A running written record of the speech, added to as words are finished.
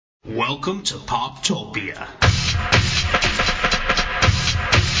Welcome to Poptopia.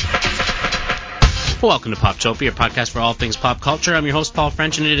 Welcome to Poptopia, a podcast for all things pop culture. I'm your host, Paul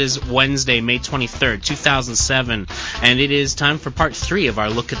French, and it is Wednesday, May 23rd, 2007, and it is time for part 3 of our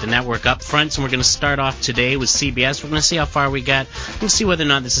look at the network up front, and we're going to start off today with CBS. We're going to see how far we get, and see whether or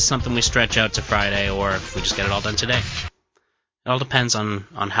not this is something we stretch out to Friday, or if we just get it all done today. It all depends on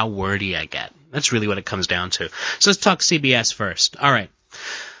how wordy I get. That's really what it comes down to. So let's talk CBS first. All right.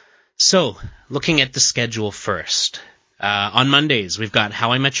 So, looking at the schedule first. On Mondays, we've got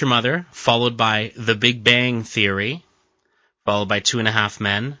How I Met Your Mother, followed by The Big Bang Theory, followed by 2.5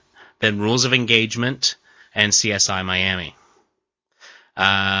 Men, then Rules of Engagement, and CSI Miami.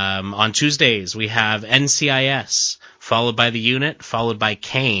 On Tuesdays, we have NCIS, followed by The Unit, followed by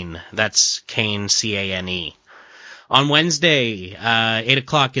Kane. That's Kane, C-A-N-E. On Wednesday, 8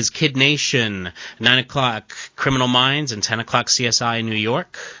 o'clock is Kid Nation, 9 o'clock Criminal Minds, and 10 o'clock CSI New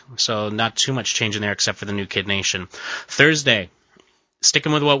York. So not too much change in there except for the new Kid Nation. Thursday,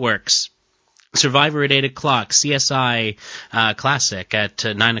 sticking with what works. Survivor at 8 o'clock, CSI Classic at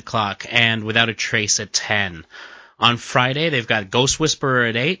 9 o'clock, and Without a Trace at 10. On Friday, they've got Ghost Whisperer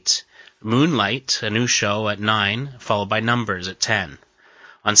at 8, Moonlight, a new show, at 9, followed by Numbers at 10.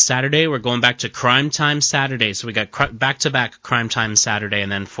 On Saturday, we're going back to Crime Time Saturday. So we got back-to-back Crime Time Saturday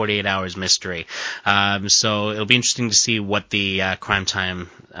and then 48 Hours Mystery. So it'll be interesting to see what the Crime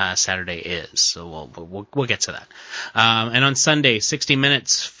Time Saturday is. So we'll get to that. And on Sunday, 60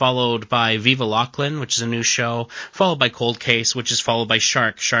 Minutes, followed by Viva Lachlan, which is a new show, followed by Cold Case, which is followed by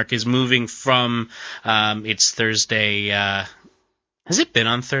Shark. Shark is moving from its Thursday. Has it been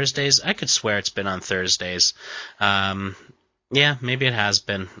on Thursdays? I could swear it's been on Thursdays. Yeah, maybe it has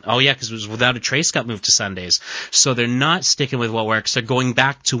been. Oh, yeah, because it was Without a Trace got moved to Sundays. So they're not sticking with what works. They're going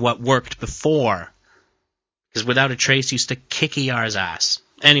back to what worked before. Because Without a Trace used to kick ER's ass.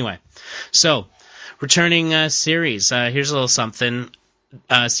 Anyway, so, returning series. Here's a little something.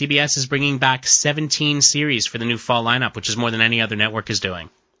 CBS is bringing back 17 series for the new fall lineup, which is more than any other network is doing.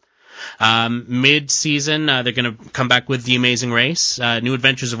 Mid-season, they're going to come back with The Amazing Race, New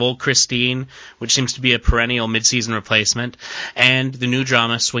Adventures of Old Christine, which seems to be a perennial mid-season replacement, and the new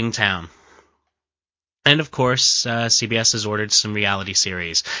drama Swing Town. And, of course, CBS has ordered some reality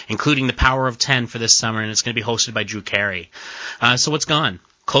series, including The Power of 10 for this summer, and it's going to be hosted by Drew Carey. So what's gone?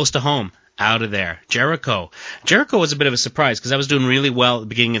 Close to Home. Out of there. Jericho. Jericho was a bit of a surprise, because I was doing really well at the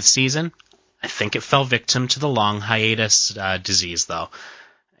beginning of the season. I think it fell victim to the long hiatus disease, though.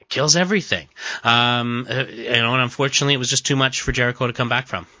 Kills everything. And unfortunately, it was just too much for Jericho to come back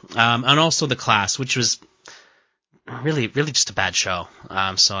from. And also The Class, which was really just a bad show.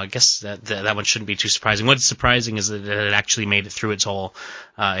 So I guess that one shouldn't be too surprising. What's surprising is that it actually made it through its whole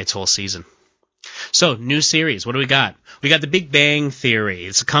season. So, new series. What do we got? We got The Big Bang Theory.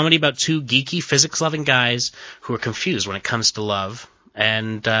 It's a comedy about two geeky, physics-loving guys who are confused when it comes to love.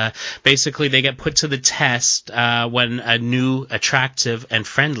 And basically they get put to the test when a new, attractive, and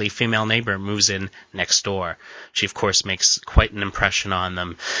friendly female neighbor moves in next door. She, of course, makes quite an impression on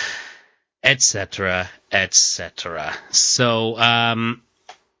them, etc., etc. So,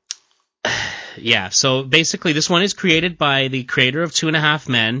 yeah. So basically this one is created by the creator of 2.5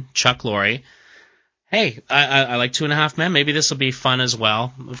 Men, Chuck Lorre. Hey, I like 2.5 Men. Maybe this will be fun as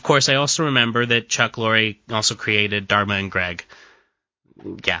well. Of course, I also remember that Chuck Lorre also created Dharma and Greg.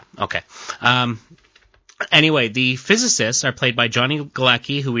 Yeah, okay. Anyway, the physicists are played by Johnny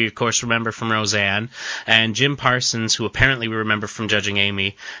Galecki, who we, of course, remember from Roseanne, and Jim Parsons, who apparently we remember from Judging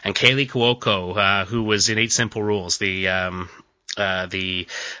Amy, and Kaylee Cuoco, who was in 8 Simple Rules, the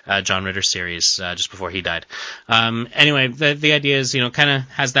John Ritter series, just before he died. Anyway, the idea is, kind of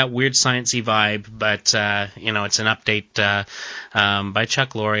has that weird sciencey vibe, but, it's an update, by Chuck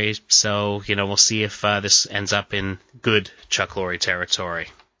Lorre, so, we'll see if, this ends up in good Chuck Lorre territory.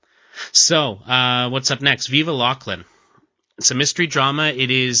 So, what's up next? Viva Lachlan. It's a mystery drama.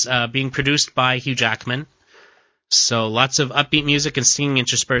 It is, being produced by Hugh Jackman. So lots of upbeat music and singing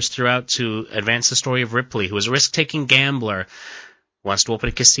interspersed throughout to advance the story of Ripley, who is a risk-taking gambler who wants to open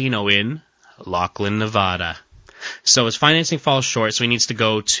a casino in Lachlan, Nevada. So his financing falls short, so he needs to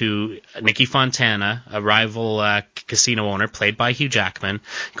go to Nicky Fontana, a rival casino owner played by Hugh Jackman.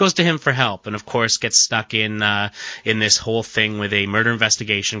 He goes to him for help, and of course gets stuck in this whole thing with a murder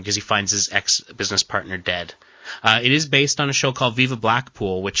investigation because he finds his ex-business partner dead. It is based on a show called Viva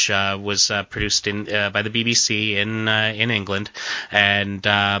Blackpool, which was produced by the BBC in England, and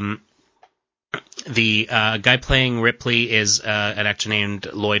the guy playing Ripley is an actor named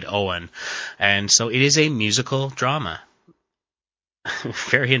Lloyd Owen, and so it is a musical drama.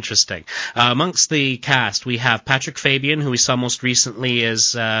 Very interesting. Amongst the cast, we have Patrick Fabian, who we saw most recently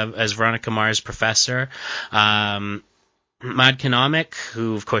as Veronica Mars' professor. Mad Economic,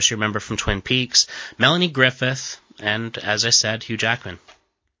 who of course you remember from Twin Peaks. Melanie Griffith, and as I said, Hugh Jackman.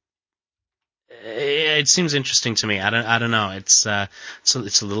 It seems interesting to me. I don't know. It's a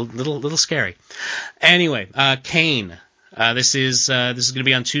little scary. Anyway, Kane. This is going to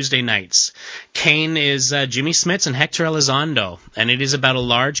be on Tuesday nights. Kane is Jimmy Smits and Hector Elizondo, and it is about a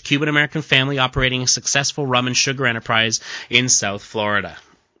large Cuban-American family operating a successful rum and sugar enterprise in South Florida.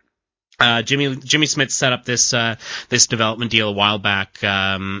 Jimmy Smits set up this development deal a while back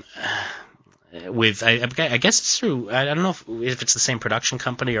with I guess it's through I don't know if it's the same production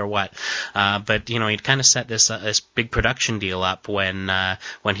company or what, but he'd kind of set this big production deal up when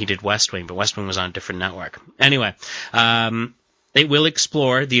he did West Wing, but West Wing was on a different network. Anyway, it will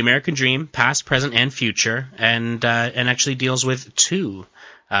explore the American dream, past, present, and future, and actually deals with two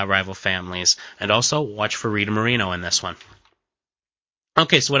rival families. And also watch for Rita Moreno in this one.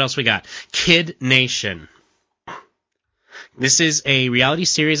 Okay, so what else we got? Kid Nation. This is a reality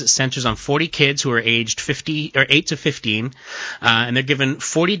series that centers on 40 kids who are aged 8 to 15, and they're given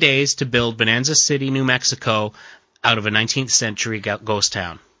 40 days to build Bonanza City, New Mexico, out of a 19th century ghost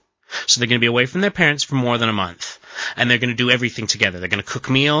town. So they're going to be away from their parents for more than a month, and they're going to do everything together. They're going to cook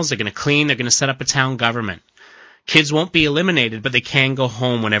meals, they're going to clean, they're going to set up a town government. Kids won't be eliminated, but they can go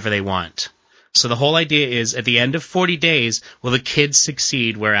home whenever they want. So the whole idea is, at the end of 40 days, will the kids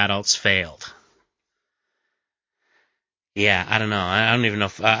succeed where adults failed? Yeah, I don't know. I don't even know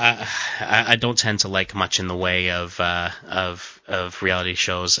if I don't tend to like much in the way of reality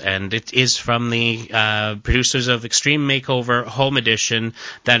shows, and it is from the producers of Extreme Makeover Home Edition.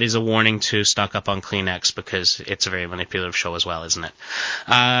 That is a warning to stock up on Kleenex because it's a very manipulative show as well, isn't it?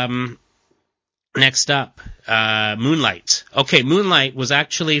 Next up, Moonlight. Okay, Moonlight was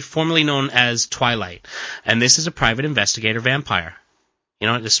actually formerly known as Twilight, and this is a private investigator vampire. You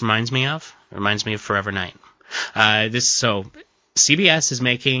know what this reminds me of? It reminds me of Forever Night. CBS is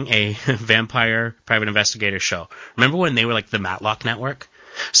making a vampire private investigator show. Remember when they were like the Matlock Network?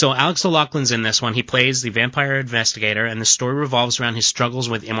 So Alex O'Loughlin's in this one. He plays the vampire investigator, and the story revolves around his struggles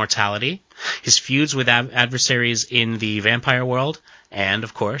with immortality, his feuds with adversaries in the vampire world, and,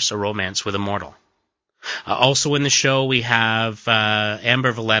 of course, a romance with a mortal. Also in the show, we have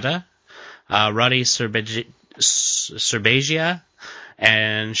Amber Valletta, Roddy Cerbegia,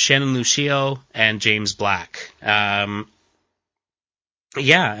 and Shannon Lucio, and James Black.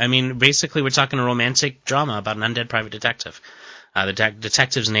 Basically we're talking a romantic drama about an undead private detective. The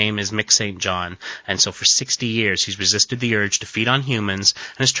detective's name is Mick St. John, and so for 60 years he's resisted the urge to feed on humans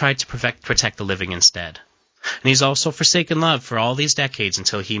and has tried to protect the living instead. And he's also forsaken love for all these decades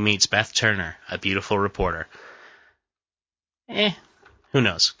until he meets Beth Turner, a beautiful reporter. Who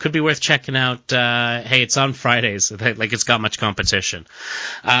knows? Could be worth checking out. Hey, it's on Fridays. Like, it's got much competition.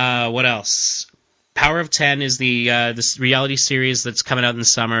 What else? Power of 10 is this reality series that's coming out in the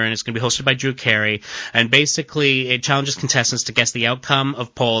summer, and it's going to be hosted by Drew Carey. And basically, it challenges contestants to guess the outcome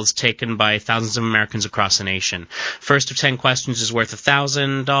of polls taken by thousands of Americans across the nation. First of 10 questions is worth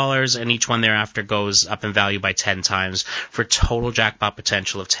 $1,000, and each one thereafter goes up in value by 10 times for a total jackpot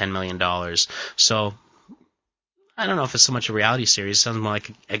potential of $10 million. So I don't know if it's so much a reality series. It sounds more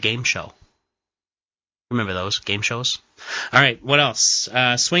like a game show. Remember those game shows? All right, what else?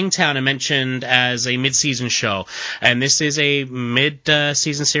 Swingtown I mentioned as a mid-season show, and this is a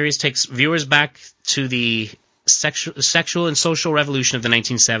mid-season series. Takes viewers back to the sexual and social revolution of the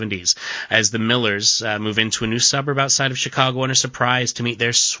 1970s as the Millers move into a new suburb outside of Chicago and are surprised to meet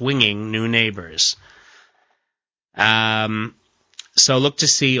their swinging new neighbors. So look to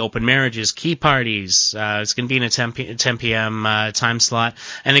see open marriages, key parties. It's going to be in a 10 p.m. Time slot,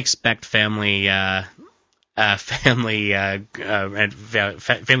 and expect family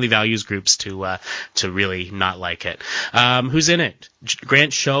values groups to really not like it. Who's in it?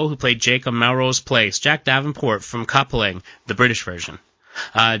 Grant Show, who played Jake on Melrose Place. Jack Davenport from Coupling, the British version.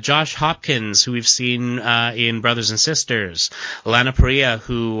 Josh Hopkins, who we've seen in Brothers and Sisters. Lana Parrilla,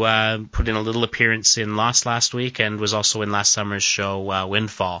 who put in a little appearance in Lost last week and was also in last summer's show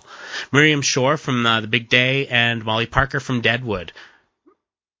Windfall. Miriam Shore from The Big Day, and Molly Parker from Deadwood.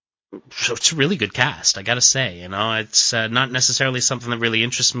 So it's a really good cast, I gotta say. It's not necessarily something that really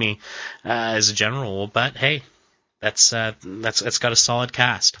interests me as a general rule, but hey, that's got a solid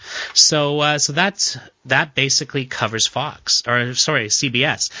cast. So that basically covers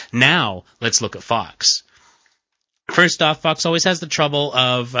CBS. Now let's look at Fox. First off, Fox always has the trouble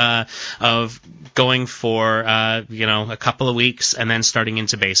of going for a couple of weeks and then starting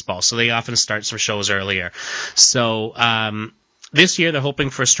into baseball. So they often start some shows earlier. So This year, they're hoping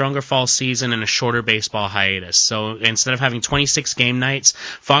for a stronger fall season and a shorter baseball hiatus. So instead of having 26 game nights,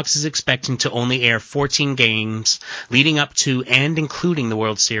 Fox is expecting to only air 14 games leading up to and including the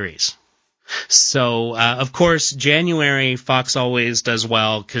World Series. So, of course, January, Fox always does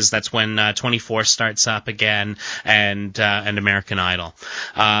well because that's when 24 starts up again and American Idol.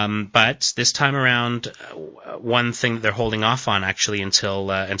 But this time around, one thing that they're holding off on actually until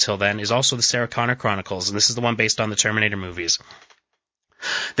then is also the Sarah Connor Chronicles, and this is the one based on the Terminator movies.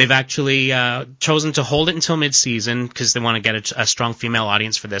 They've actually chosen to hold it until mid-season because they want to get a strong female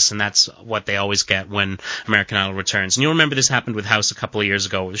audience for this, and that's what they always get when American Idol returns. And you'll remember this happened with House a couple of years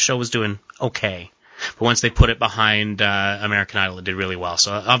ago. The show was doing okay, but once they put it behind American Idol, it did really well.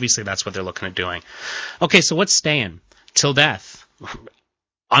 So obviously that's what they're looking at doing. Okay, so what's staying? Till Death.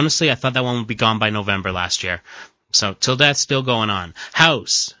 Honestly, I thought that one would be gone by November last year. So Till Death still going on.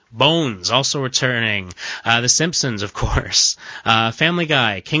 House. Bones also returning. The Simpsons, of course. Family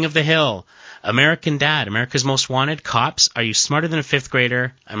Guy. King of the Hill. American Dad. America's Most Wanted. Cops. Are You Smarter Than a Fifth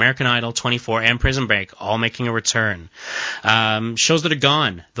Grader? American Idol. 24. And Prison Break. All making a return. Shows that are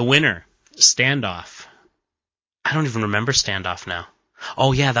gone. The Winner. Standoff. I don't even remember Standoff now.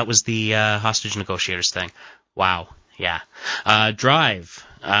 Oh, yeah, that was the hostage negotiators thing. Wow. Yeah. Drive.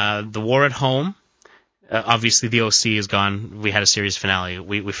 The War at Home. Obviously, the OC is gone. We had a series finale.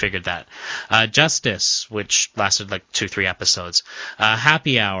 We figured that. Justice, which lasted like 2-3 episodes.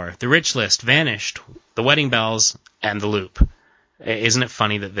 Happy Hour, The Rich List, Vanished, The Wedding Bells, and The Loop. Isn't it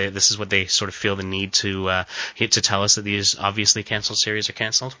funny that this is what they sort of feel the need to tell us that these obviously canceled series are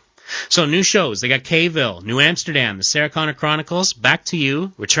canceled? So, new shows. They got K-ville, New Amsterdam, The Sarah Connor Chronicles, Back to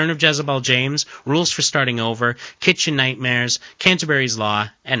You, Return of Jezebel James, Rules for Starting Over, Kitchen Nightmares, Canterbury's Law,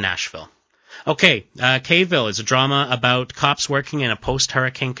 and Nashville. Okay, K-ville is a drama about cops working in a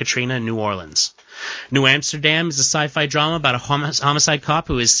post-Hurricane Katrina New Orleans. New Amsterdam is a sci-fi drama about a homicide cop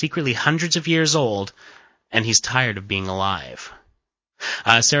who is secretly hundreds of years old, and he's tired of being alive.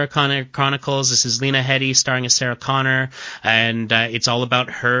 Sarah Connor Chronicles, this is Lena Headey starring as Sarah Connor, and it's all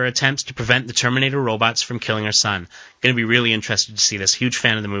about her attempts to prevent the Terminator robots from killing her son. Going to be really interested to see this. Huge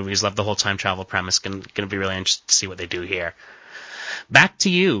fan of the movies, love the whole time travel premise. Going to be really interested to see what they do here. Back to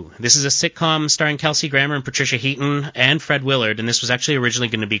You. This is a sitcom starring Kelsey Grammer and Patricia Heaton and Fred Willard, and this was actually originally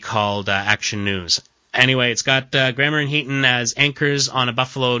going to be called Action News. Anyway, it's got Grammer and Heaton as anchors on a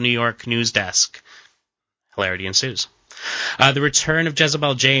Buffalo, New York news desk. Hilarity ensues. The Return of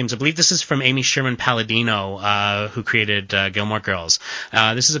Jezebel James. I believe this is from Amy Sherman Palladino, who created Gilmore Girls.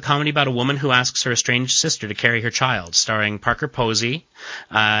 This is a comedy about a woman who asks her estranged sister to carry her child, starring Parker Posey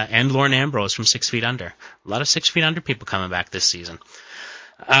and Lauren Ambrose from 6 Feet Under. A lot of 6 Feet Under people coming back this season.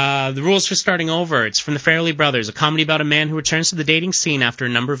 The Rules for Starting Over. It's from the Farrelly Brothers, a comedy about a man who returns to the dating scene after a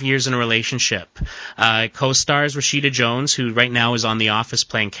number of years in a relationship. Co-stars Rashida Jones, who right now is on The Office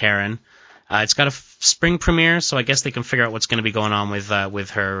playing Karen. It's got a spring premiere, so I guess they can figure out what's going to be going on with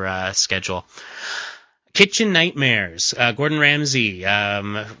her schedule. Kitchen Nightmares. Gordon Ramsay.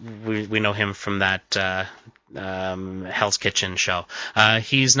 We know him from that Hell's Kitchen show.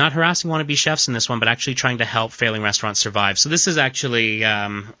 He's not harassing wannabe chefs in this one, but actually trying to help failing restaurants survive. So this is actually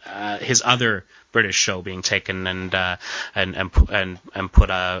his other British show being taken and put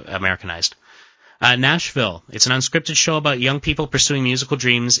Americanized. Nashville. It's an unscripted show about young people pursuing musical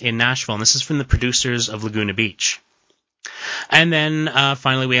dreams in Nashville, and this is from the producers of Laguna Beach. And then,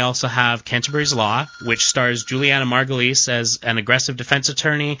 finally, we also have Canterbury's Law, which stars Juliana Margulies as an aggressive defense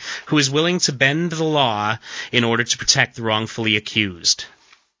attorney who is willing to bend the law in order to protect the wrongfully accused.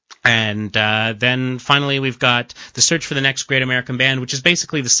 And then, finally, we've got The Search for the Next Great American Band, which is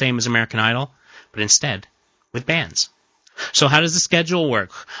basically the same as American Idol, but instead with bands. So how does the schedule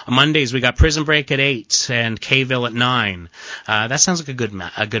work? On Mondays, we got Prison Break at 8 and K-ville at 9. That sounds like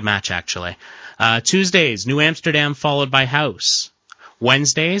a good match, actually. Tuesdays, New Amsterdam followed by House.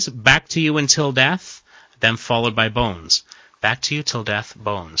 Wednesdays, Back to You Until Death, then followed by Bones. Back to You Till Death,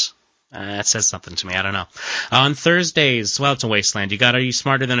 Bones. That says something to me. I don't know. On Thursdays, well, it's a wasteland. You got Are You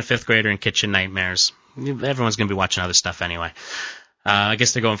Smarter Than a Fifth Grader and Kitchen Nightmares. Everyone's going to be watching other stuff anyway. I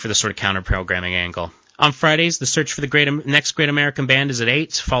guess they're going for the sort of counter-programming angle. On Fridays, The Search for the Next Great American Band is at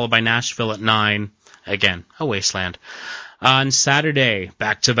 8, followed by Nashville at 9. Again, a wasteland. On Saturday,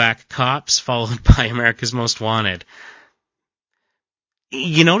 back-to-back Cops, followed by America's Most Wanted.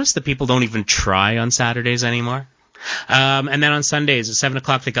 You notice that people don't even try on Saturdays anymore? And then on Sundays at 7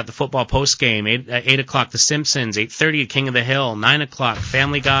 o'clock, they got the football post game. 8 o'clock, The Simpsons. 8:30, King of the Hill. 9 o'clock,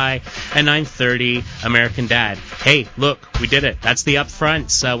 Family Guy. And 9:30, American Dad. Hey, look, we did it. That's the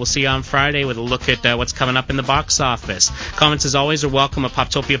upfronts. We'll see you on Friday with a look at what's coming up in the box office. Comments, as always, are welcome at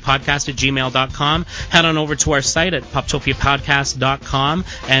poptopiapodcast@gmail.com. Head on over to our site at poptopiapodcast.com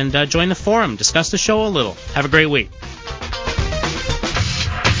and join the forum. Discuss the show a little. Have a great week.